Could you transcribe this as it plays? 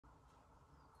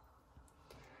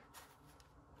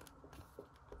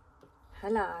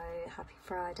Hello, happy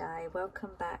Friday. Welcome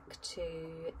back to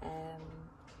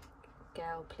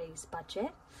Girl Please Budget.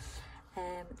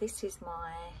 This is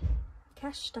my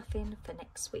cash stuffing for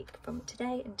next week, from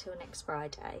today until next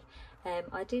Friday.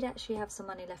 I did actually have some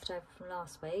money left over from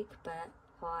last week, but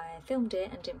I filmed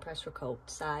it and didn't press record,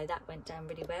 so that went down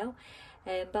really well.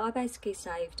 But I basically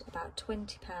saved about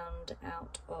 £20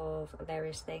 out of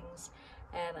various things,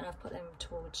 and I've put them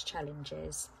towards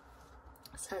challenges.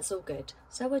 So it's all good.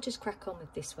 So we'll just crack on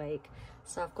with this week.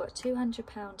 So I've got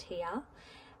 £200 here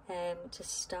to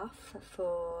stuff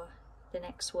for the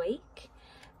next week.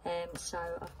 So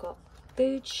I've got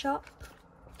food shop.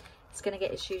 It's going to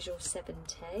get its usual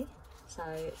 70.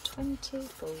 So 20,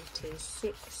 40,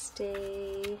 60,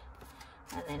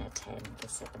 and then a 10 for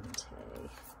 70.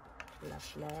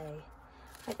 Lovely.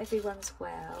 Hope everyone's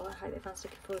well. I hope everyone's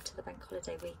looking forward to the bank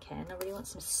holiday weekend. I really want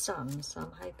some sun, so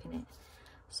I'm hoping it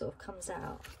sort of comes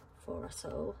out for us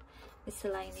all.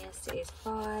 Miscellaneous is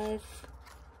 5.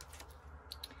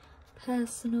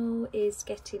 Personal is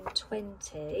getting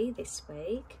 20 this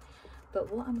week,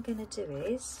 but what I'm going to do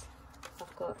is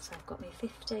I've got me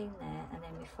 15 there, and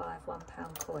then my 5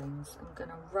 £1 coins. I'm going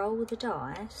to roll the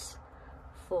dice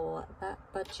for that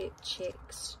Budget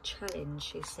Chicks challenge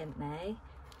she sent me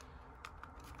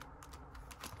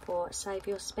for Save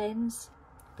Your Spends,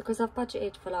 because I've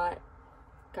budgeted for like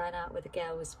going out with the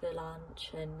girls for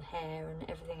lunch and hair and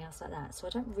everything else like that, so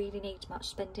I don't really need much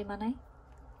spending money.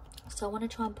 So I want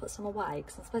to try and put some away,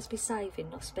 because I'm supposed to be saving,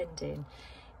 not spending,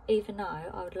 even though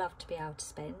I would love to be able to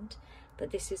spend,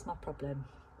 but this is my problem.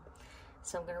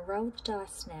 So I'm going to roll the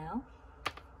dice now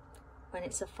when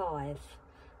it's a 5.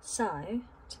 So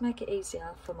to make it easier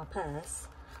for my purse,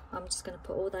 I'm just going to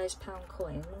put all those pound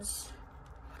coins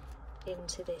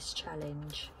into this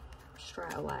challenge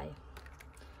straight away.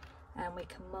 And we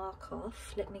can mark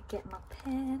off. Let me get my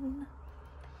pen.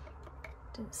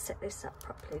 Didn't set this up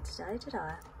properly today, did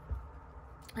I?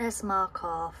 Let's mark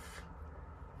off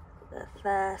the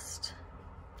first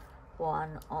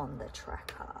one on the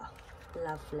tracker.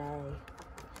 Lovely.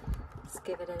 Let's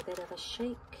give it a bit of a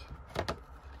shake.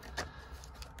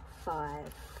 5.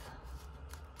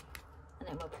 And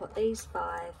then we'll put these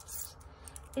 5s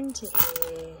into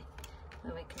here,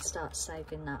 and we can start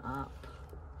saving that up.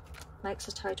 Makes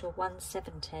a total of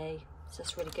 170, so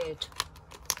that's really good.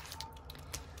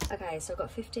 Okay, so I've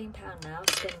got £15 now,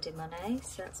 spending money,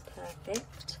 so that's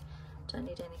perfect. Don't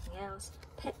need anything else.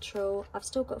 Petrol, I've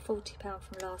still got £40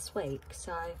 from last week,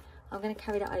 so I'm going to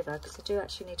carry that over because I do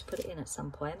actually need to put it in at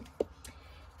some point.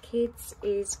 Kids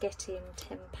is getting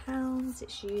 £10,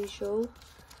 it's usual.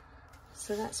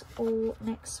 So that's all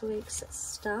next week's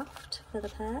stuffed for the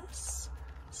purse.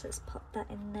 So let's pop that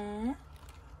in there.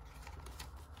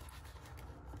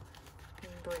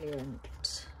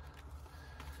 Brilliant.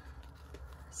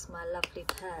 It's my lovely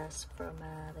purse from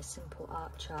the Simple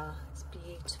Archer. It's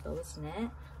beautiful, isn't it?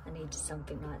 I needed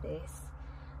something like this.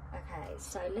 Okay,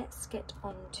 so let's get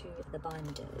on to the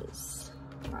binders.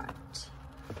 Right,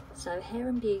 so Hair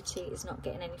and Beauty is not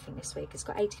getting anything this week. It's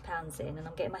got £80 in, and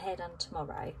I'm getting my hair done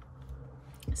tomorrow,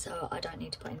 so I don't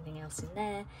need to put anything else in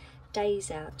there.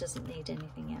 Days Out doesn't need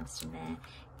anything else in there.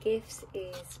 Gifts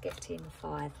is getting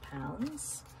 £5.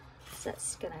 So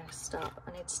that's gonna start,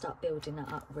 I need to start building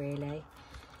that up really.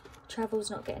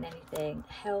 Travel's not getting anything.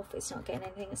 Health is not getting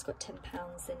anything, it's got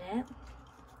 £10 in it.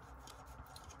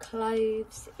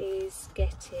 Clothes is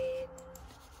getting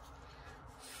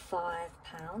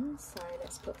 £5, so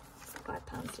let's put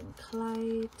 £5 in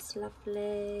clothes.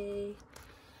 Lovely.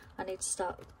 I need to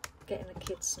start getting the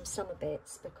kids some summer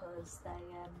bits because they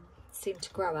seem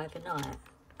to grow overnight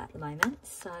at the moment,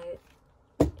 so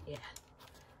yeah,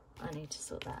 I need to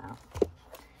sort that out.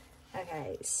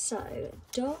 Okay, so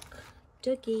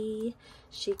Dougie,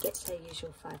 she gets her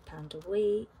usual £5 a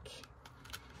week.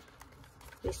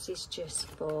 This is just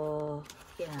for,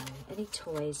 you know, any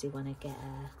toys you want to get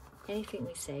her, anything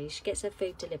we see. She gets her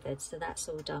food delivered, so that's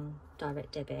all done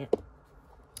direct debit.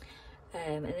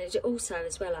 And there's also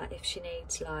as well, like if she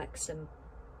needs like some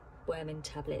worming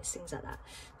tablets, things like that.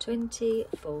 20,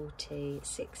 40,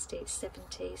 60,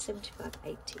 70, 75,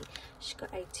 80. She's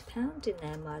got £80 in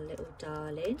there, my little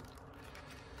darling.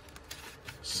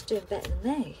 She's doing better than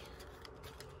me.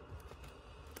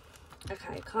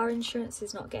 Okay, car insurance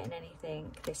is not getting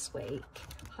anything this week.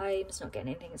 Home's not getting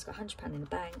anything, it's got £100 in the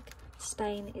bank.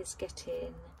 Spain is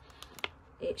getting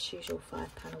its usual £5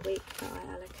 a week that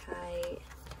I allocate.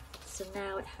 So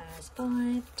now it has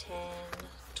 5, 10,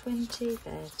 20,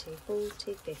 30,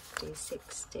 40, 50,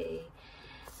 60,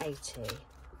 80.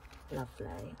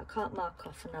 Lovely. I can't mark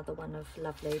off another one of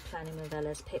lovely Planning with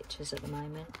Ella's pictures at the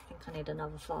moment. I think I need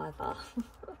another £5.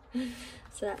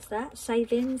 So that's that.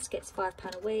 Savings gets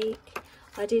 £5 a week.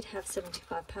 I did have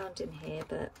 £75 in here,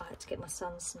 but I had to get my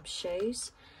son some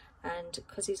shoes, and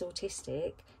because he's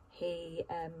autistic, he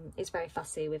is very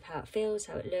fussy with how it feels,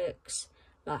 how it looks,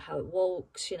 like how it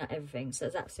walks, you know, everything. So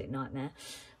it's an absolute nightmare,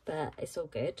 but it's all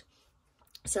good.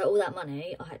 So all that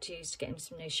money I had to use to get him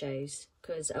some new shoes,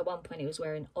 because at one point he was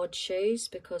wearing odd shoes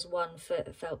because one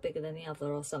foot felt bigger than the other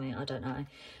or something, I don't know,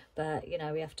 but you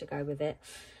know, we have to go with it.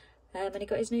 And he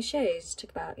got his new shoes.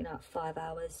 Took about, you know, 5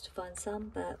 hours to find some,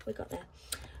 but we got there.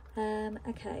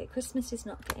 Okay, Christmas is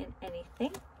not getting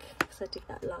anything because I did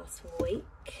that last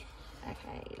week.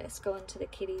 Okay, let's go on to the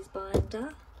kiddies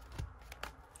binder.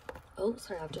 Oh,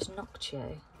 sorry, I've just knocked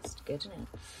you. That's good, isn't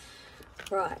it?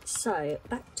 Right, so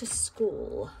back to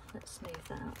school. Let's move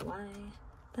that out of the way.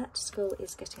 Back to school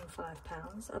is getting £5.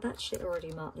 I've actually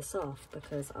already marked this off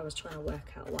because I was trying to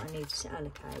work out what I needed to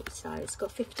allocate. So it's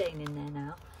got 15 in there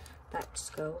now. Back to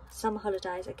school. Summer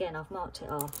holidays, again, I've marked it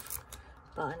off,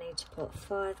 but I need to put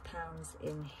 £5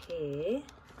 in here.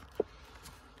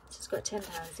 So it's got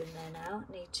 £10 in there now.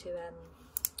 I need to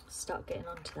start getting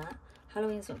onto that.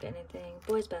 Halloween's not getting anything.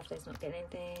 Boy's birthday's not getting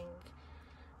anything.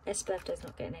 S birthday's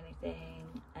not getting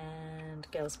anything. And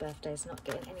girl's birthday's not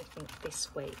getting anything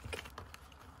this week.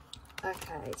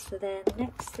 Okay, so then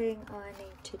next thing I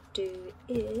need to do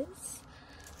is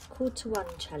quarter one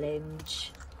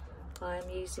challenge. I'm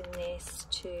using this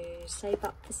to save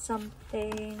up for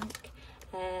something.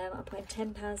 I'm putting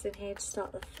 £10 in here to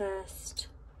start the first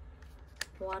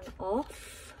one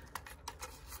off.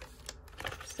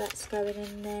 So that's going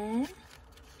in there.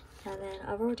 And then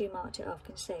I've already marked it off,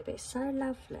 can you see? But it's so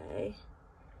lovely.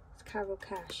 It's Carol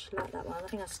Cash, like that one. I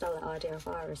think I stole that idea of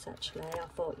Iris actually. I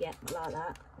thought, yeah, like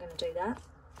that. I'm going to do that.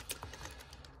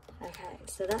 Okay,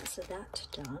 so that's that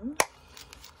done.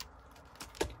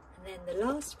 And then the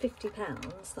last £50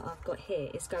 that I've got here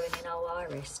is going in old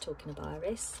Iris. Talking of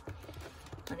Iris,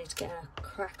 I need to get a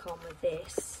crack on with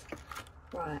this.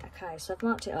 Right, okay, so I've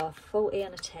marked it off, 40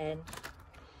 and a 10.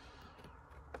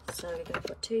 So we're going to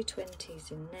put two 20s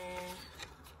in there.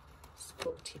 It's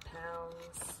 £40.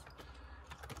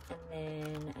 And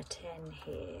then a 10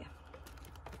 here.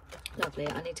 Lovely,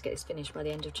 I need to get this finished by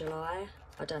the end of July.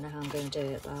 I don't know how I'm going to do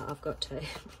it, but I've got to.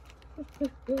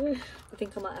 I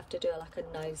think I might have to do like a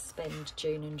no spend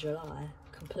June and July,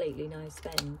 completely no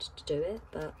spend to do it,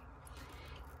 but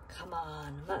come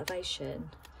on, motivation.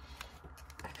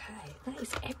 Okay, that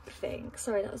is everything.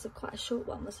 Sorry, that was quite a short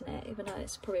one, wasn't it? Even though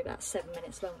it's probably about 7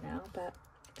 minutes long now, but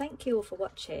thank you all for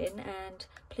watching, and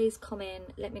please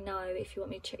comment, let me know if you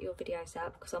want me to check your videos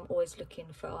out, because I'm always looking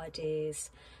for ideas,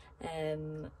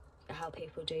 how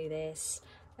people do this.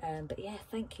 But yeah,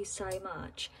 thank you so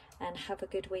much, and have a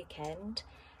good weekend,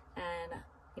 and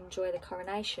enjoy the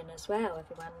coronation as well,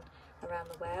 everyone around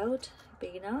the world.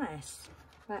 Be nice.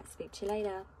 Right, speak to you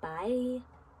later. Bye.